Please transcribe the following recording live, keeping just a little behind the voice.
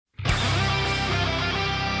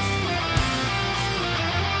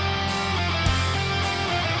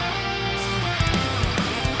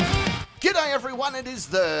G'day everyone, it is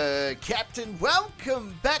the Captain.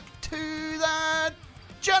 Welcome back to the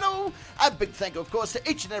channel. A big thank you, of course, to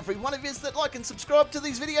each and every one of you that like and subscribe to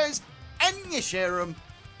these videos and you share them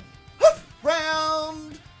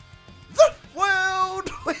round the world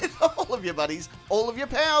with all of your buddies, all of your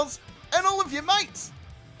pals, and all of your mates.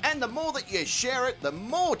 And the more that you share it, the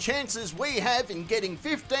more chances we have in getting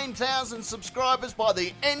 15,000 subscribers by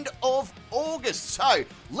the end of August. So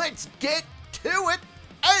let's get to it.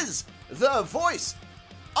 As the voice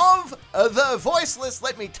of the voiceless,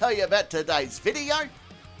 let me tell you about today's video.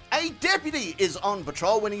 A deputy is on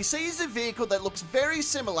patrol when he sees a vehicle that looks very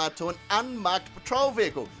similar to an unmarked patrol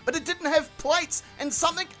vehicle, but it didn't have plates and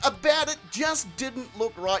something about it just didn't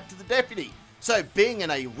look right to the deputy. So being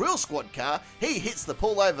in a real squad car, he hits the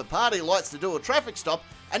pull-over party lights to do a traffic stop,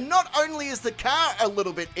 and not only is the car a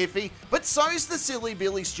little bit iffy, but so's the silly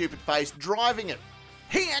Billy stupid face driving it.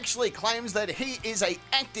 He actually claims that he is an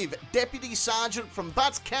active deputy sergeant from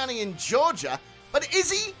Butts County in Georgia, but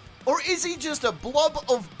is he? Or is he just a blob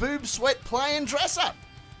of boob sweat playing dress up?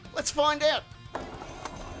 Let's find out.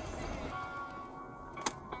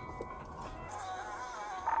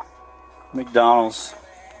 McDonald's.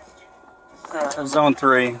 Zone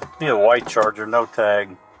 3. Be a white Charger, no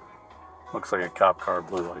tag. Looks like a cop car,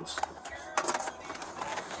 blue lights.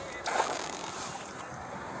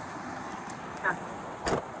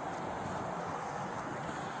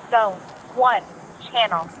 Zone 1,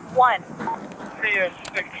 Channel 1.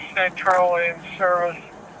 CS6 Central in service.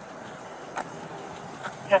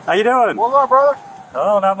 How you doing? What's up, brother?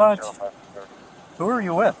 Oh, not much. Who are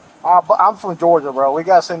you with? I'm from Georgia, bro. We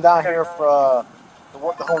got sent down here for the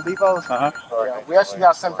Home Depots. Yeah, we actually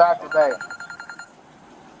got sent back today.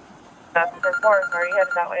 That's the report. Are you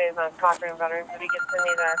headed that way? Is on Cochran Veterans. If you can send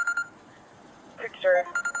me the picture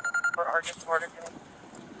for Argus Border.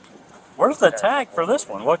 Where's the tag for this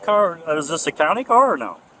one? What car? Is this a county car or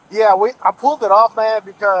no? Yeah, I pulled it off, man,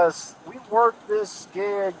 because we worked this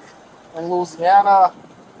gig in Louisiana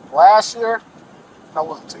last year. No,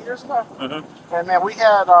 was it 2 years ago? Mm-hmm. And man, we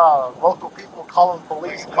had local people calling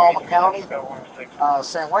police in Coleman County,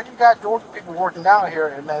 saying, "Why you got Georgia people working down here?"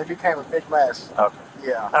 And man, it became a big mess. Okay.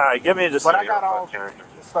 Yeah. All right, give me just. But I got all the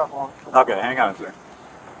stuff on. Okay, hang on a second.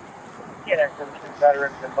 Yeah, there's some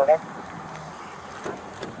veterans in Berlin.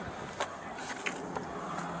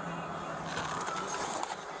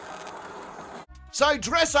 So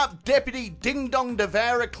dress-up deputy Ding Dong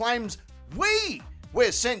Devourer claims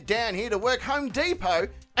we're sent down here to work Home Depot,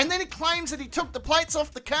 and then he claims that he took the plates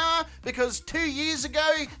off the car because 2 years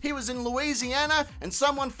ago he was in Louisiana and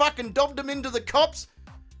someone fucking dobbed him into the cops.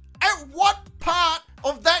 At what part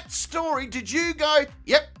of that story did you go,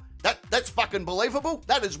 yep, that's fucking believable,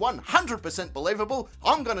 that is 100% believable,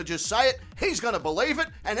 I'm gonna just say it, he's gonna believe it,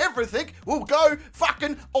 and everything will go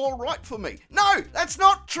fucking alright for me? No, that's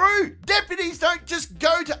not true. Deputies don't just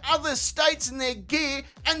go to other states in their gear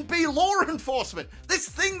and be law enforcement. There's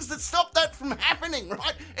things that stop that from happening,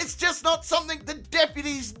 right? It's just not something that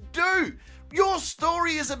deputies do. Your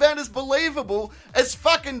story is about as believable as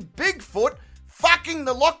fucking Bigfoot fucking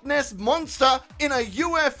the Loch Ness Monster in a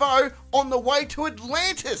UFO on the way to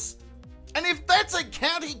Atlantis. And if that's a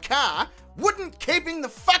county car, wouldn't keeping the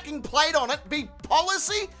fucking plate on it be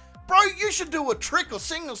policy? Bro, you should do a trick or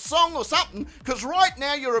sing a song or something, because right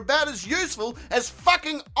now you're about as useful as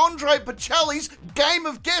fucking Andre Bocelli's Game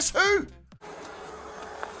of Guess Who.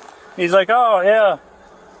 He's like, oh, yeah.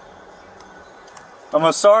 I'm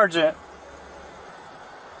a sergeant.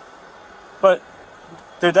 But,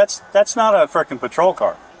 dude, that's not a freaking patrol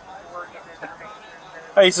car.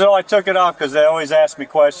 Hey, so I took it off because they always ask me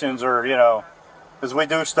questions, or, you know, because we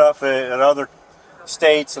do stuff at other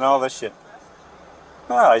states and all this shit.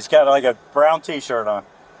 Oh, he's got like a brown t-shirt on.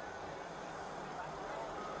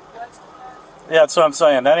 Yeah, that's what I'm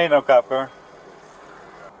saying. That ain't no cop car.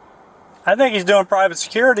 I think he's doing private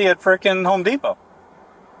security at frickin' Home Depot.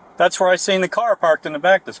 That's where I seen the car parked in the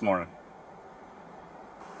back this morning.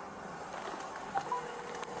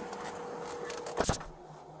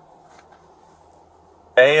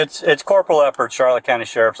 Hey, it's Corporal Effort, Charlotte County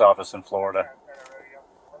Sheriff's Office in Florida.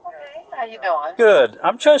 Okay, how you doing? Good.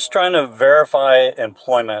 I'm just trying to verify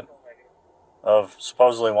employment of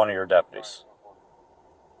supposedly one of your deputies.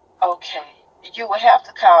 Okay. You would have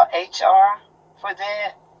to call HR for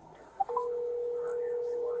that.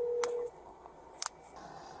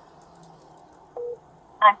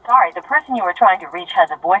 I'm sorry, the person you were trying to reach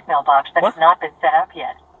has a voicemail box that has not been set up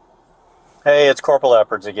yet. Hey, it's Corporal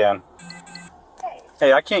Efforts again. Hey.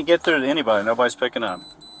 Hey, I can't get through to anybody. Nobody's picking up.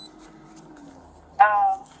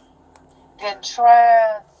 Then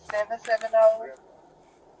try 770.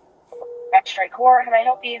 Magistrate Court, can I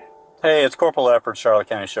help you? Hey, it's Corporal Leopard, Charlotte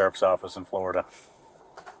County Sheriff's Office in Florida.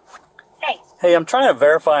 Hey. Hey, I'm trying to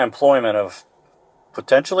verify employment of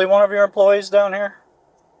potentially one of your employees down here.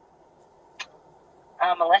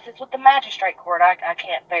 Unless it's with the magistrate court, I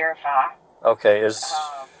can't verify. Okay,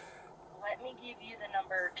 Let me give you the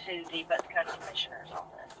number to the Butts County Commissioner's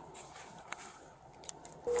office.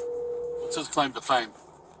 What's his claim to fame?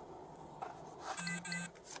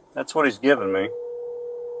 That's what he's giving me.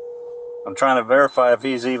 I'm trying to verify if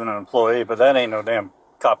he's even an employee, but that ain't no damn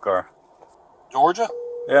cop car. Georgia?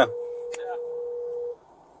 Yeah.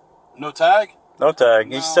 No tag? No tag.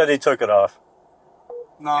 No. He said he took it off.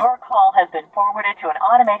 No. Your call has been forwarded to an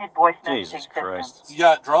automated voice messaging Jesus system. Christ. You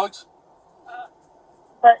got drugs?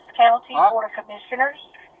 Butts County Huh? Board of Commissioners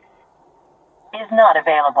is not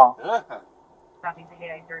available. Yeah.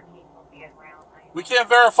 We can't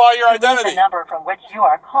verify your To leave identity. the number from which you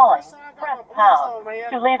are calling, press pound.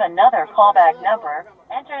 To leave another callback number,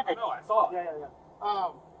 enter the...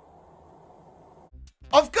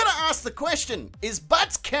 I've got to ask the question, is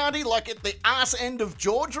Butts County like at the arse end of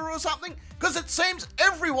Georgia or something? Because it seems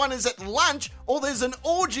everyone is at lunch or there's an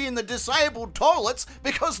orgy in the disabled toilets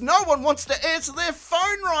because no one wants to answer their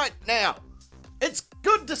phone right now. It's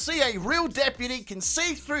good to see a real deputy can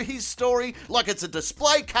see through his story like it's a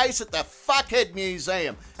display case at the Fuckhead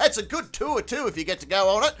Museum. That's a good tour too if you get to go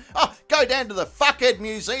on it. Oh, go down to the Fuckhead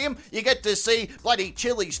Museum, you get to see bloody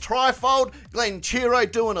Chili's trifold, Glen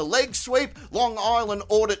Chiro doing a leg sweep, Long Island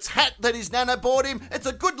Audit's hat that his nana bought him. It's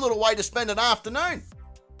a good little way to spend an afternoon.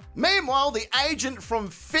 Meanwhile, the agent from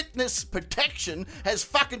Fitness Protection has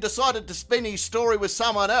fucking decided to spin his story with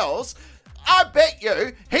someone else. I bet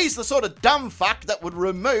you he's the sort of dumb fuck that would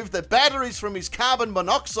remove the batteries from his carbon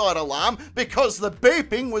monoxide alarm because the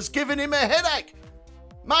beeping was giving him a headache.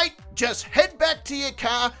 Mate, just head back to your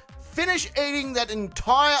car, finish eating that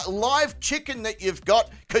entire live chicken that you've got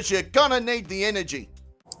because you're gonna need the energy.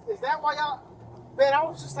 Is that why y'all... Man, I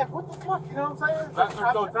was just like, what the fuck, you know what I'm saying? That's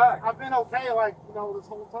no tag. I've been okay, like, you know, this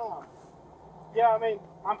whole time. Yeah, I mean,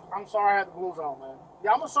 I'm sorry I had the blues on, man.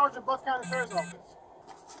 Yeah, I'm a sergeant, Butts County Sheriff's Office.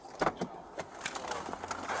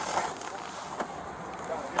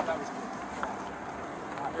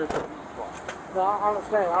 No, I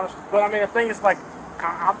understand, but I mean, the thing is, like,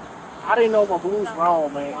 I didn't know my blues were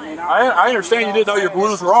on, man. I mean, I understand you didn't know your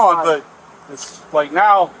blues were on, but it's like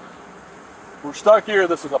now we're stuck here.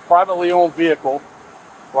 This is a privately owned vehicle,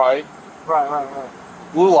 right? Right.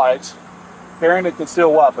 Blue lights, carrying a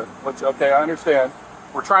concealed weapon, which, okay, I understand.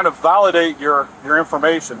 We're trying to validate your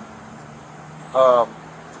information to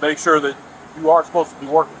make sure that you are supposed to be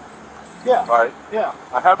working, Yeah, right? yeah,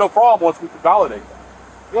 I have no problem once we can validate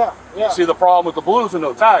that. yeah. See the problem with the blues and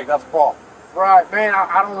no tag, that's the problem. Right, man,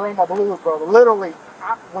 I don't run my blues, brother. Literally,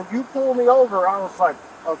 when you pulled me over, I was like,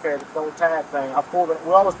 okay, the no tag thing. I pulled it.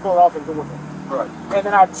 We always pull it off and do it. Right. And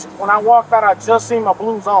then when I walked out, I just seen my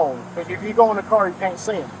blues on. Because if you go in the car, you can't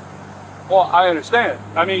see them. Well, I understand.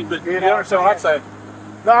 I mean, but you understand what I'm saying?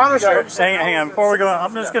 No, I understand. Hang on, before we go,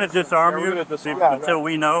 I'm just going to disarm Yeah, we're you gonna disarm until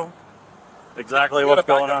we know exactly You what's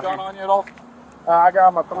got a going backup on gun here. on you at all? I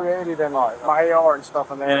got my 380, then my AR and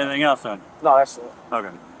stuff in there. Anything else, son? No, that's it. Okay.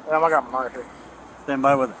 And I got my knife here. Stand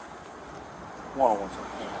by with it. One second.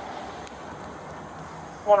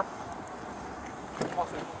 Water.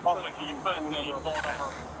 Can you put in the phone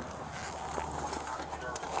number?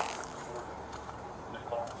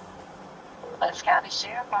 Butts County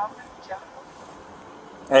Sheriff Office.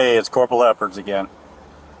 Hey, it's Corporal Leopards again.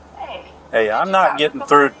 Hey. Hey, I'm not getting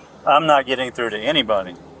through to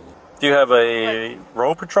anybody. Do you have a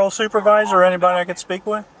road patrol supervisor or anybody I could speak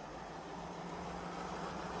with?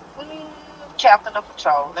 Captain of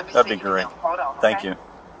Patrol. Let me That'd see. be great. Hold on. Thank okay? you.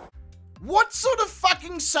 What sort of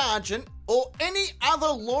fucking sergeant or any other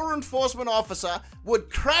law enforcement officer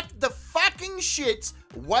would crack the fucking shits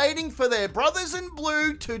waiting for their brothers in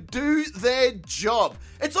blue to do their job?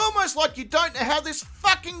 It's almost like you don't know how this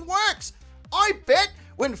fucking works. I bet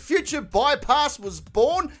when Future Bypass was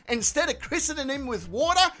born, instead of christening him with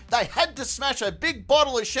water, they had to smash a big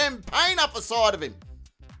bottle of champagne up the side of him.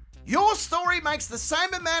 Your story makes the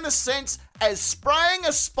same amount of sense as spraying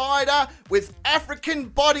a spider with African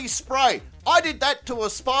body spray. I did that to a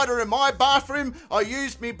spider in my bathroom. I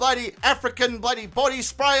used me bloody African bloody body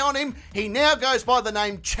spray on him. He now goes by the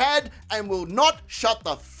name Chad and will not shut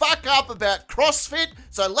the fuck up about CrossFit.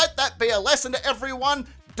 So let that be a lesson to everyone.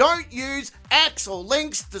 Don't use Axe or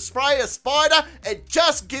Lynx to spray a spider. It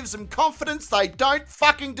just gives them confidence they don't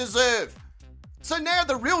fucking deserve. So now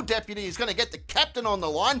the real deputy is going to get the captain on the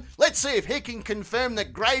line. Let's see if he can confirm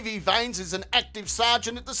that Gravy Veins is an active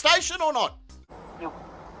sergeant at the station or not.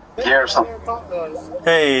 Garrison.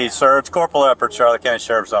 Hey, sir, it's Corporal Epper, Charlotte County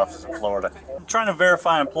Sheriff's Office in Florida. I'm trying to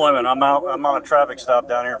verify employment. I'm on a traffic stop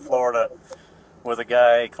down here in Florida with a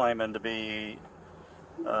guy claiming to be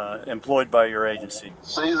employed by your agency.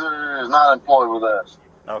 Caesar is not employed with us.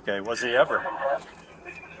 Okay, was he ever?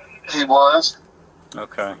 He was.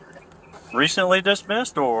 Okay. Recently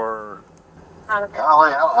dismissed or?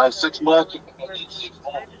 Golly, I don't know, 6 months.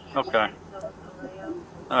 Okay.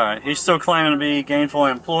 All right. He's still claiming to be gainfully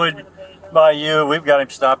employed by you. We've got him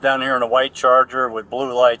stopped down here in a white Charger with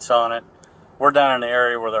blue lights on it. We're down in the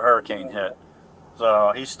area where the hurricane hit.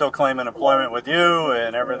 So he's still claiming employment with you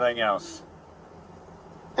and everything else.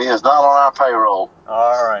 He is not on our payroll.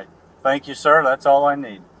 All right. Thank you, sir. That's all I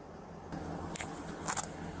need.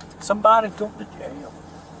 Somebody go to jail.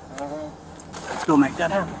 Let's go make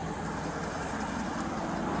that happen.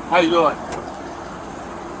 How you doing?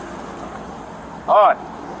 All right.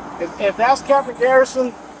 If that's Captain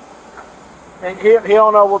Garrison, and he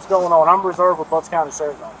don't know what's going on. I'm reserved with Butts County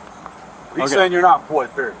Sheriff's Office. He's saying you're not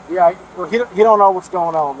employed, period. Yeah, well, he don't know what's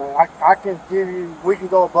going on, man. I can give you, we can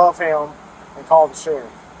go above him and call the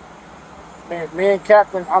sheriff. Me and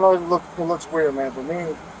Captain, I know it looks weird, man, but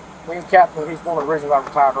me and Captain, he's one of the reasons I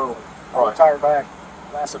retired early. I retired back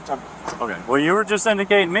last September. Okay. Well, you were just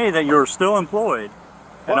indicating to me that you're still employed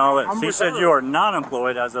and all this. I'm He said reserved. you are not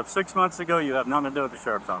employed. As of 6 months ago, you have nothing to do with the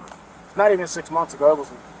sheriff's office. It's not even 6 months ago. It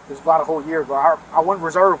was about a whole year ago. I went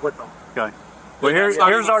reserve with them. Okay. Well, It's not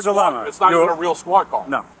here's even our a squad- dilemma. It's not even a real squad car.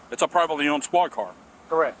 No. It's a privately owned squad car,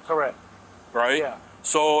 Correct. right? Yeah.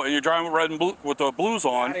 So, and you're driving with red and blue with the blues I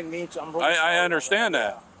on. didn't mean to. I'm really I sorry. understand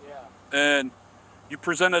that. Yeah. And you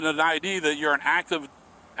presented an ID that you're an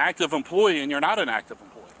active employee, and you're not an active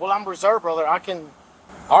employee. Well, I'm reserved, brother. I can.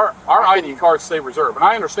 Our ID cards say reserve, and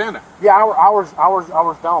I understand that. Yeah, I was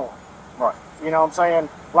gone. Right. You know what I'm saying?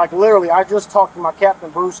 Like literally, I just talked to my captain,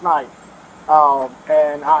 Bruce Knight,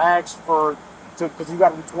 and I asked because you got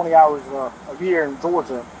to do 20 hours a year in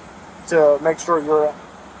Georgia to make sure you're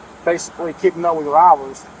basically keeping up with your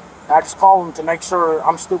hours. I just called him to make sure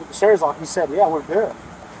I'm still with the sheriff's office. He said, yeah, we're good.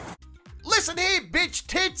 Listen here, bitch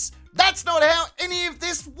tits. That's not how any of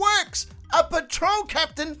this works. A patrol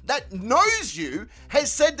captain that knows you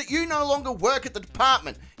has said that you no longer work at the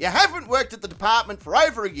department. You haven't worked at the department for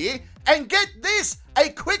over a year. And get this, a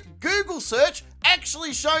quick Google search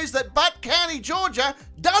actually shows that Butt County, Georgia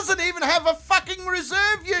doesn't even have a fucking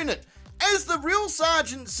reserve unit. As the real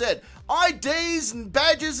sergeant said, IDs and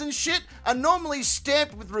badges and shit are normally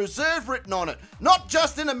stamped with reserve written on it. Not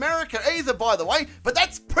just in America either, by the way, but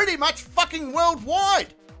that's pretty much fucking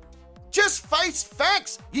worldwide. Just face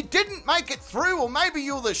facts. You didn't make it through, or maybe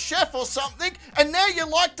you're the chef or something, and now you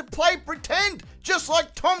like to play pretend, just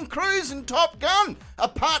like Tom Cruise in Top Gun.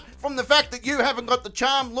 Apart from the fact that you haven't got the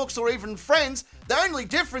charm, looks, or even friends, the only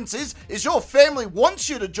difference is your family wants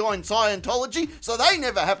you to join Scientology, so they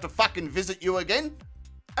never have to fucking visit you again.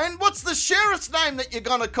 And what's the sheriff's name that you're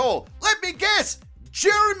gonna call? Let me guess.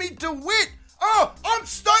 Jeremy DeWitt. Oh, I'm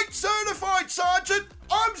state certified, Sergeant.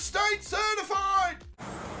 I'm state certified.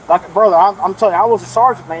 Like, brother, I'm telling you, I was a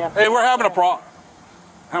sergeant, man. Hey, we're having a problem.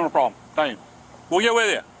 Tell you. We'll get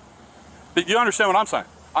with you. But you understand what I'm saying?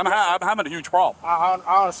 I'm having a huge problem. I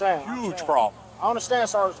understand. Huge problem. I understand,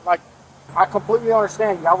 Sergeant. Like, I completely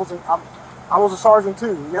understand you. I was a sergeant too.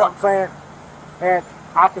 You know what I'm saying? And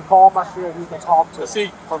I can call my sheriff. He can talk to.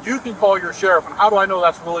 See, you can call your sheriff, and how do I know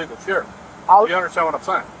that's really the sheriff? You understand what I'm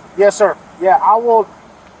saying? Yes, sir. Yeah, I will.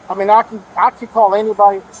 I mean, I can call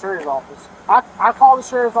anybody at the sheriff's office. I call the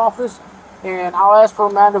sheriff's office, and I'll ask for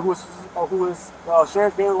Amanda, who is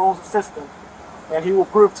Sheriff Gary Lone's assistant, and he will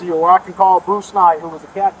prove to you. Or I can call Bruce Knight, who was the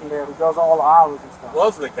captain there, who does all the hours and stuff.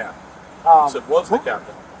 Was the captain? You said was the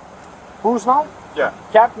captain. Bruce Knight? Yeah.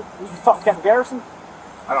 Captain? You talking Captain Garrison?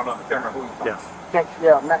 I don't know. I can't remember who he was. Yes.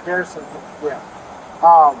 Yeah, Matt Garrison. Yeah.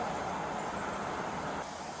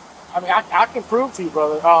 I mean, I can prove to you,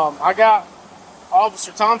 brother. I got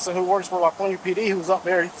Officer Thompson, who works for Lafayette PD, who's up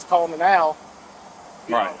there. He's calling me now.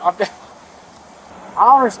 Right.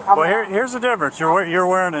 I understand. Well, here's the difference. You're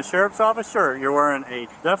wearing a sheriff's office shirt. You're wearing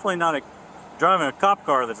definitely not driving a cop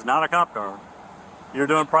car that's not a cop car. You're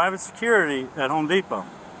doing private security at Home Depot.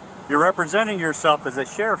 You're representing yourself as a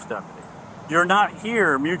sheriff's deputy. You're not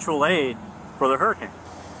here mutual aid for the hurricane.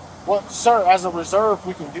 Well, sir, as a reserve,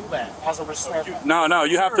 we can do that. As a reserve. No,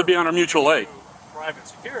 you have to be under mutual aid. Private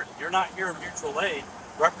security. You're not here mutual aid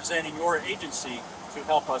representing your agency to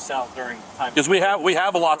help us out during time. Because we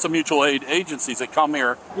have lots of mutual aid agencies that come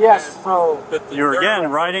here. Yes, so. You're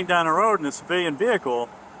again riding down the road in a civilian vehicle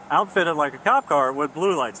outfitted like a cop car with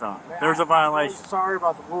blue lights on. There's a violation. I'm sorry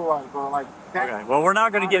about the blue lights, bro. Like that. Okay, well, we're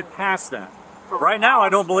not going to get past that. Right now, I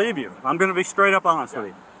don't believe you. I'm going to be straight up honest with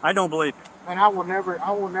you. I don't believe you. And I will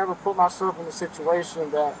never put myself in a situation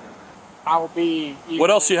that I will be. What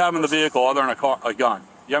else do you have in the vehicle other than a gun?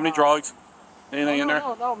 You have any drugs? Anything in there?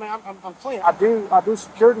 No, man. I'm clean. I do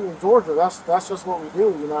security in Georgia. That's just what we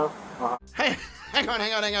do, you know. Hey, hang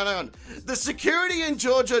on. The security in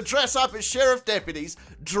Georgia dress up as sheriff deputies,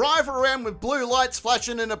 drive around with blue lights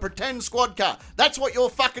flashing in a pretend squad car. That's what you're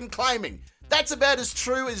fucking claiming. That's about as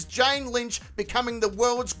true as Jane Lynch becoming the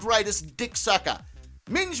world's greatest dick sucker.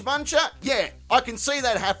 Minge Muncher, yeah, I can see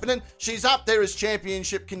that happening. She's up there as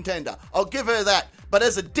championship contender. I'll give her that. But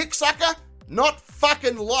as a dick sucker, not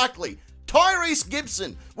fucking likely. Tyrese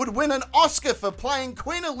Gibson would win an Oscar for playing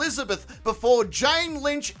Queen Elizabeth before Jane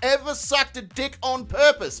Lynch ever sucked a dick on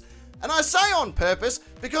purpose. And I say on purpose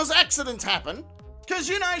because accidents happen. Because,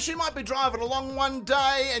 you know, she might be driving along one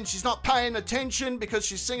day and she's not paying attention because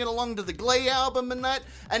she's singing along to the Glee album and that.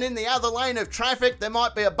 And in the other lane of traffic, there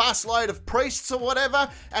might be a busload of priests or whatever.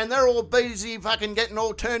 And they're all busy fucking getting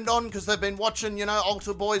all turned on because they've been watching, you know,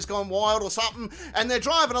 Altar Boys Gone Wild or something. And they're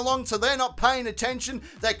driving along so they're not paying attention.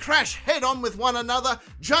 They crash head on with one another.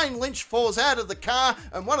 Jane Lynch falls out of the car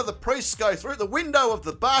and one of the priests go through the window of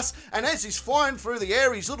the bus. And as he's flying through the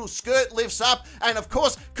air, his little skirt lifts up. And of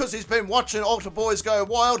course, because he's been watching Altar Boys Go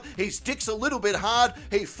Wild, his dick's a little bit hard,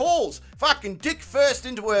 he falls fucking dick first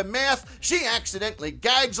into her mouth, she accidentally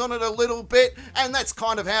gags on it a little bit, and that's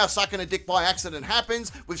kind of how sucking a dick by accident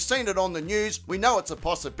happens. We've seen it on the news, we know it's a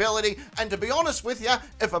possibility, and to be honest with you,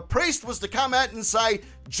 if a priest was to come out and say,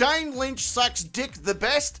 Jane Lynch sucks dick the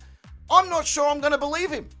best, I'm not sure I'm going to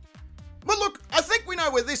believe him. But look, I think we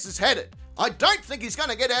know where this is headed. I don't think he's going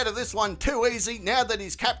to get out of this one too easy now that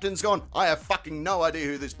his captain's gone, I have fucking no idea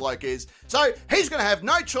who this bloke is. So he's going to have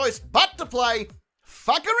no choice but to play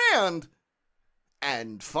fuck around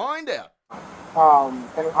and find out.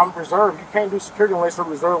 And I'm reserved. You can't do security unless you're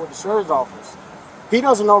reserved with the sheriff's office. He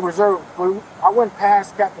doesn't know reserve. I went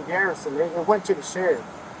past Captain Garrison. It went to the sheriff.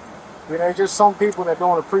 You know, there's just some people that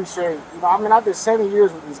don't appreciate, you know, I mean, I did 7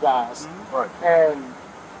 years with these guys. Right. And,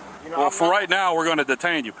 you know. Well, for right now, we're going to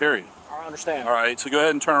detain you, period. I understand. All right, so go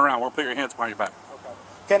ahead and turn around. We'll put your hands behind your back.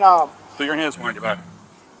 Okay. Can Put your hands behind your back.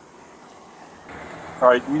 All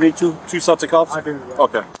right, you need two sets of cuffs? I do. Yeah.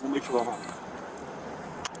 Okay. We'll make sure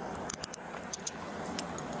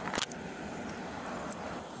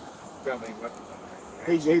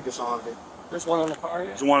He disarmed it. There's one in the car.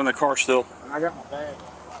 There's one in the car still. And I got my bag.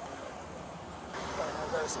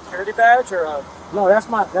 Is that a security badge or a No, that's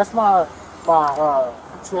my patrol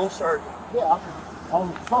sergeant? yeah.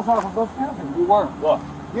 I'm so sorry for both counties. You weren't. Look.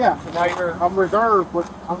 Yeah. So now you're. I'm reserved with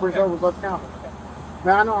both counties.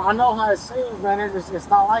 Man, I know how it seems, man. It's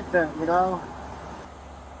not like that, you know.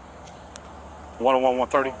 101,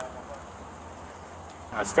 130. All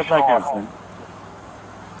right, step back in, son.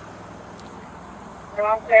 Come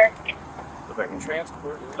on, sir. Go back and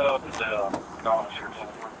transport.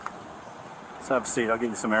 Let's have a seat. I'll get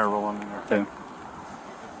you some air rolling in there, too.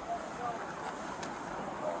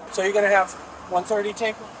 So you're gonna have 130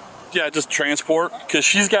 take? Yeah, just transport, because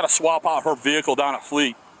she's got to swap out her vehicle down at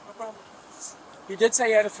Fleet. No problem. You did say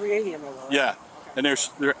you had a 380 in there, though, right? Yeah,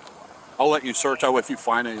 and I'll let you search out if you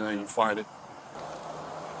find anything, you find it.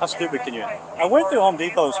 How stupid can you? I went through Home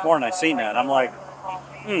Depot this morning. I seen that. I'm like,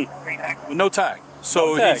 With no tag.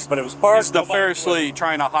 So No tag, he's, but it was parked, he's nefariously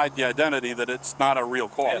trying to hide the identity that it's not a real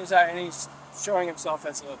car. And he's showing himself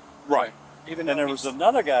as a Right. even. and though there was he's-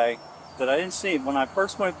 another guy that I didn't see when I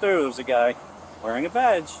first went through. There was a guy wearing a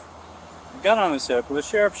badge, gun on his hip with a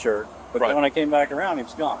sheriff's shirt. But Right. then when I came back around, he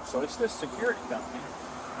was gone. So it's this security company.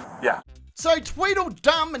 Yeah. So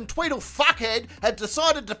Tweedledum and Tweedlefuckhead had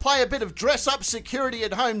decided to play a bit of dress-up security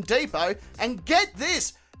at Home Depot, and get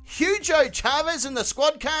this, Hugo Chavez in the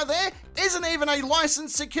squad car there isn't even a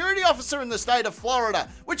licensed security officer in the state of Florida,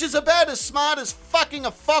 which is about as smart as fucking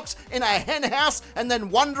a fox in a hen house and then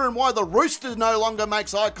wondering why the rooster no longer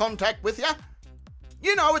makes eye contact with you.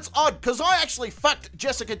 You know, it's odd, because I actually fucked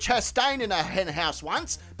Jessica Chastain in a hen house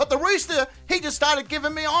once, but the rooster, he just started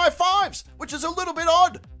giving me high fives, which is a little bit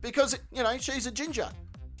odd, because, you know, she's a ginger.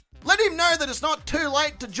 Let him know that it's not too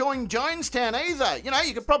late to join Jonestown either. You know,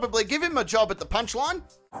 you could probably give him a job at the Punchline.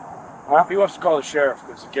 He wants to call the sheriff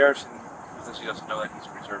because Garrison says he doesn't know that he's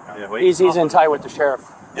reserved now. Yeah, well, He's in tie with the sheriff.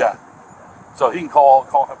 Yeah. So he can call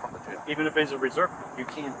him from the jail. even if he's a reserve. You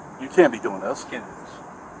can't. You can't be doing this. Can't do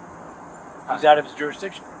this. He's out of his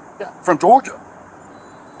jurisdiction. Yeah. From Georgia.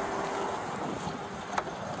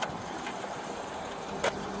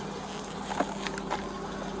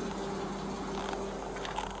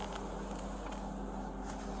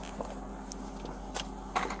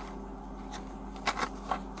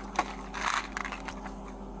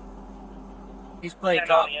 He's playing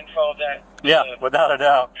cop. The info of that. Yeah, without a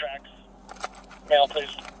doubt. Tracks. Mail, please.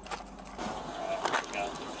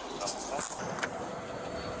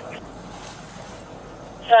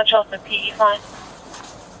 Central to PE5.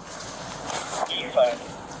 PE5.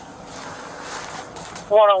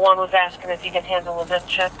 101 was asking if you can handle a vent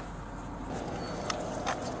check.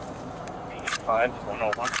 PE5,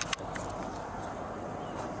 101.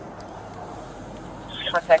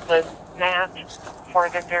 Contact with Nat for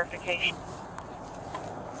the verification.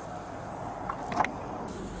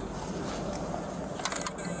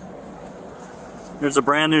 There's a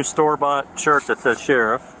brand new store-bought shirt that says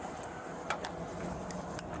sheriff.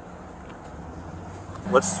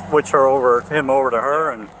 Let's switch him over to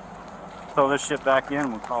her and throw this shit back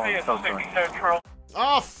in. We'll call it something.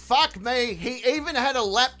 Oh, fuck me. He even had a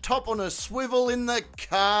laptop on a swivel in the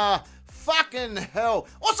car. Fucking hell.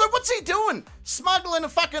 Also, what's he doing? Smuggling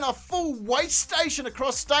a full waste station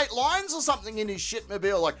across state lines or something in his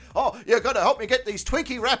shitmobile? Like, oh, you gotta help me get these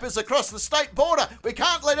Twinkie wrappers across the state border. We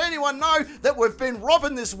can't let anyone know that we've been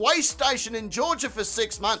robbing this waste station in Georgia for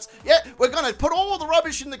 6 months. Yeah, we're gonna put all the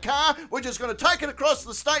rubbish in the car. We're just gonna take it across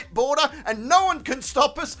the state border and no one can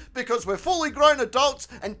stop us because we're fully grown adults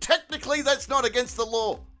and technically that's not against the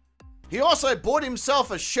law. He also bought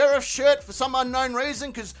himself a sheriff shirt for some unknown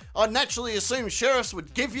reason, because I naturally assume sheriffs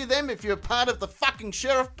would give you them if you're part of the fucking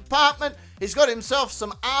sheriff department. He's got himself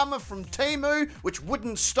some armor from Temu, which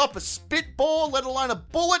wouldn't stop a spitball, let alone a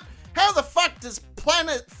bullet. How the fuck does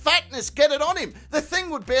Planet Fatness get it on him? The thing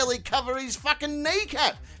would barely cover his fucking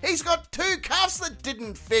kneecap. He's got 2 cuffs that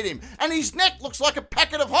didn't fit him, and his neck looks like a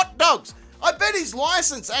packet of hot dogs. I bet his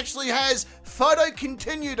license actually has photo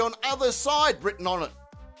continued on other side written on it.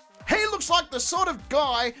 He looks like the sort of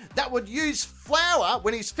guy that would use flour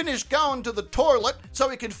when he's finished going to the toilet so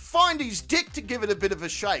he can find his dick to give it a bit of a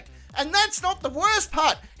shake. And that's not the worst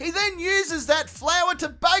part. He then uses that flour to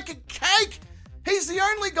bake a cake. He's the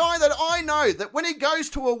only guy that I know that when he goes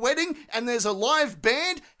to a wedding and there's a live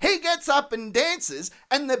band, he gets up and dances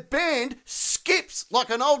and the band skips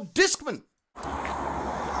like an old discman.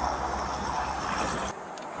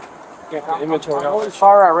 I'm really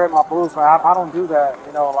sorry I read my blues, man. I don't do that,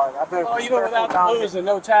 you know, like I've been. Oh, you go without the blues and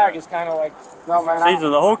no tag is kind of like. No, man. See,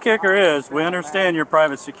 the whole kicker is we understand your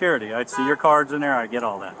private security. I see your cards in there. I get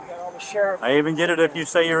all that. You got all the sheriff. I even get it if you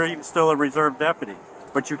say you're even still a reserve deputy,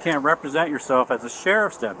 but you can't represent yourself as a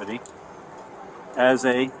sheriff's deputy, as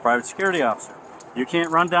a private security officer. You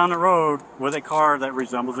can't run down the road with a car that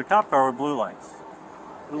resembles a cop car with blue lights.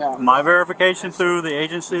 Yeah. My verification through the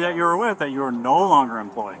agency that you were with that you are no longer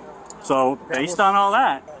employed. So based on all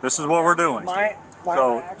that, this is what we're doing.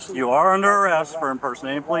 So you are under arrest for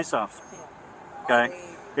impersonating a police officer. Okay?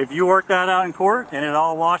 If you work that out in court and it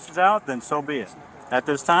all washes out, then so be it. At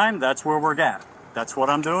this time, that's where we're at. That's what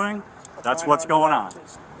I'm doing. That's what's going on.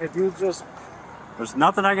 If you just. There's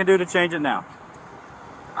nothing I can do to change it now.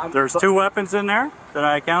 There's 2 weapons in there that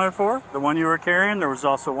I accounted for. The one you were carrying, there was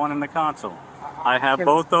also one in the console. I have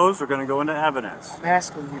both those. They're going to go into evidence. I'm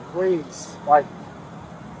asking you, please. Like,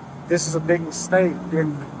 this is a big mistake.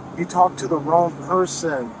 You talked to the wrong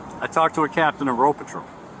person. I talked to a captain of road patrol.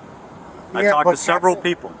 I Yeah, talked but to several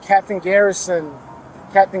people. Captain Garrison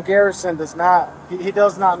does not. He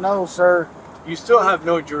does not know, sir. You still have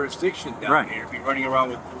no jurisdiction down Right. here if you're running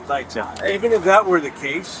around with blue lights on. Yeah. Even if that were the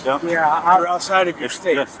case, Yep. Yeah, you're outside of your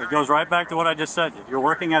state. Yes, it goes right back to what I just said. You're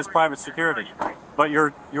working as private security, but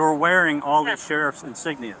you're wearing all these sheriff's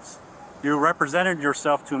insignias. You represented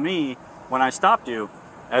yourself to me when I stopped you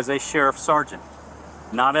as a sheriff sergeant,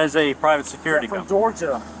 not as a private security from company,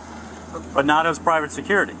 Georgia. but not as private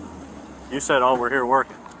security. You said, "Oh, we're here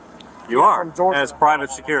working." You Yeah, are from Georgia. as private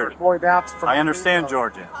security. Deployed out from I understand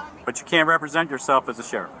Georgia, but you can't represent yourself as a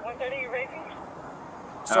sheriff.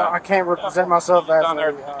 So I can't represent myself as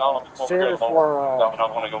a sheriff or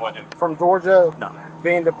from Georgia, No.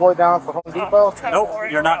 being deployed down for Home Depot. Nope,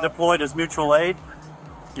 you're not deployed as mutual aid.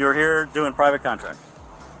 You're here doing private contract.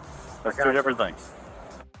 That's 2 different things.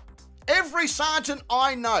 Every sergeant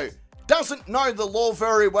I know doesn't know the law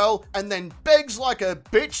very well and then begs like a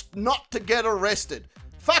bitch not to get arrested.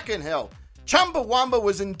 Fucking hell. Chumbawamba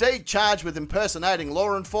was indeed charged with impersonating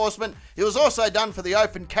law enforcement. He was also done for the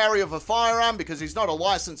open carry of a firearm because he's not a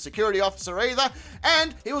licensed security officer either.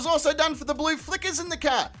 And he was also done for the blue flickers in the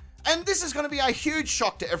car. And this is going to be a huge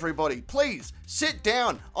shock to everybody. Please, sit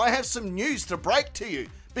down. I have some news to break to you.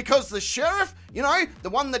 Because the sheriff, you know, the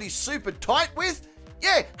one that he's super tight with,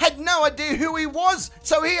 Yeah, had no idea who he was,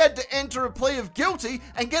 so he had to enter a plea of guilty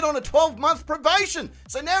and get on a 12-month probation.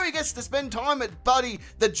 So now he gets to spend time at Buddy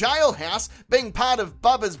the jailhouse, being part of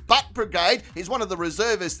Bubba's butt brigade. He's one of the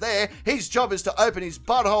reservists there. His job is to open his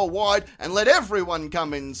butthole wide and let everyone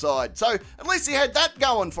come inside. So at least he had that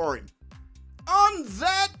going for him. On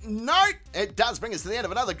that note, it does bring us to the end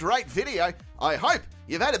of another great video. I hope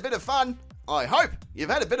you've had a bit of fun. I hope you've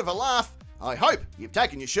had a bit of a laugh. I hope you've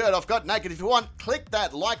taken your shirt off, got naked. If you want, click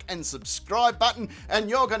that like and subscribe button, and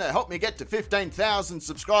you're going to help me get to 15,000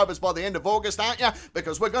 subscribers by the end of August, aren't you?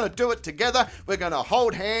 Because we're going to do it together. We're going to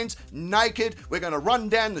hold hands, naked. We're going to run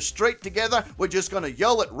down the street together. We're just going to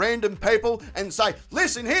yell at random people and say,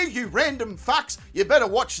 listen here, you random fucks, you better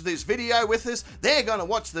watch this video with us. They're going to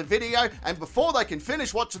watch the video, and before they can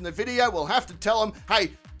finish watching the video, we'll have to tell them,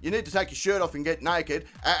 hey, you need to take your shirt off and get naked,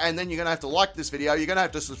 and then you're going to have to like this video, you're going to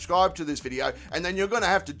have to subscribe to this video, and then you're going to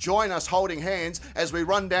have to join us holding hands as we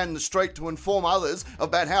run down the street to inform others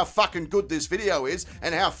about how fucking good this video is,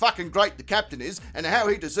 and how fucking great the captain is, and how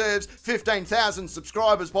he deserves 15,000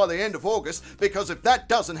 subscribers by the end of August, because if that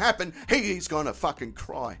doesn't happen, he's going to fucking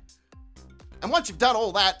cry. And once you've done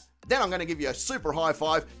all that, then I'm going to give you a super high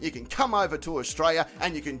five. You can come over to Australia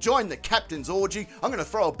and you can join the captain's orgy. I'm going to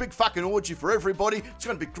throw a big fucking orgy for everybody. It's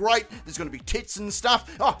going to be great. There's going to be tits and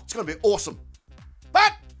stuff. Oh, it's going to be awesome.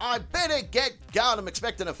 But I better get going. I'm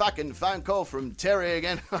expecting a fucking phone call from Terry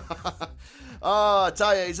again. Oh, I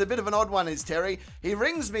tell you, he's a bit of an odd one, is Terry. He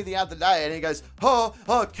rings me the other day and he goes, oh,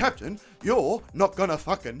 Captain, you're not going to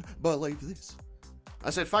fucking believe this. I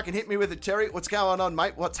said, fucking hit me with it, Terry. What's going on,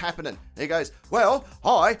 mate? What's happening? He goes, well,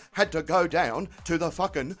 I had to go down to the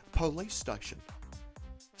fucking police station.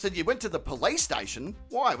 I said, you went to the police station?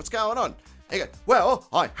 Why? What's going on? He goes, well,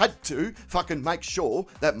 I had to fucking make sure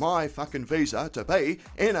that my fucking visa to be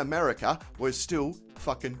in America was still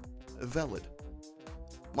fucking valid.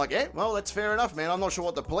 I'm like, yeah, well, that's fair enough, man. I'm not sure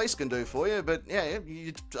what the police can do for you, but yeah,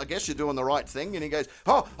 I guess you're doing the right thing. And he goes,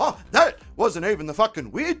 oh, that wasn't even the fucking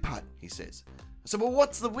weird part, he says. I said, well,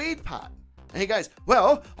 what's the weird part? And he goes,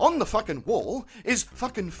 well, on the fucking wall is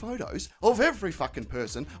fucking photos of every fucking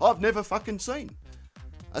person I've never fucking seen.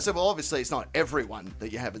 I said, well, obviously it's not everyone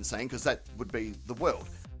that you haven't seen, because that would be the world.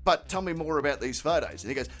 But tell me more about these photos. And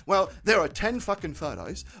he goes, well, there are 10 fucking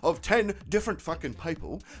photos of 10 different fucking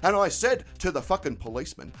people. And I said to the fucking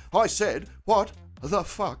policeman, I said, what the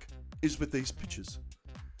fuck is with these pictures?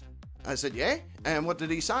 I said, yeah? And what did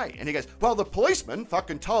he say? And he goes, well, the policeman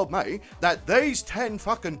fucking told me that these 10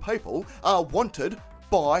 fucking people are wanted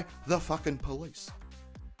by the fucking police.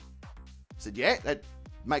 I said, yeah, that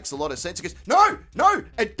makes a lot of sense. He goes, no,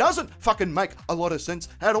 it doesn't fucking make a lot of sense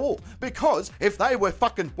at all. Because if they were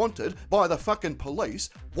fucking wanted by the fucking police,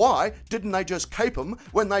 why didn't they just cape them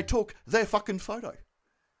when they took their fucking photo?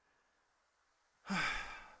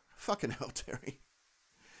 Fucking hell, Terry.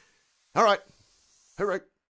 All right. Hooray.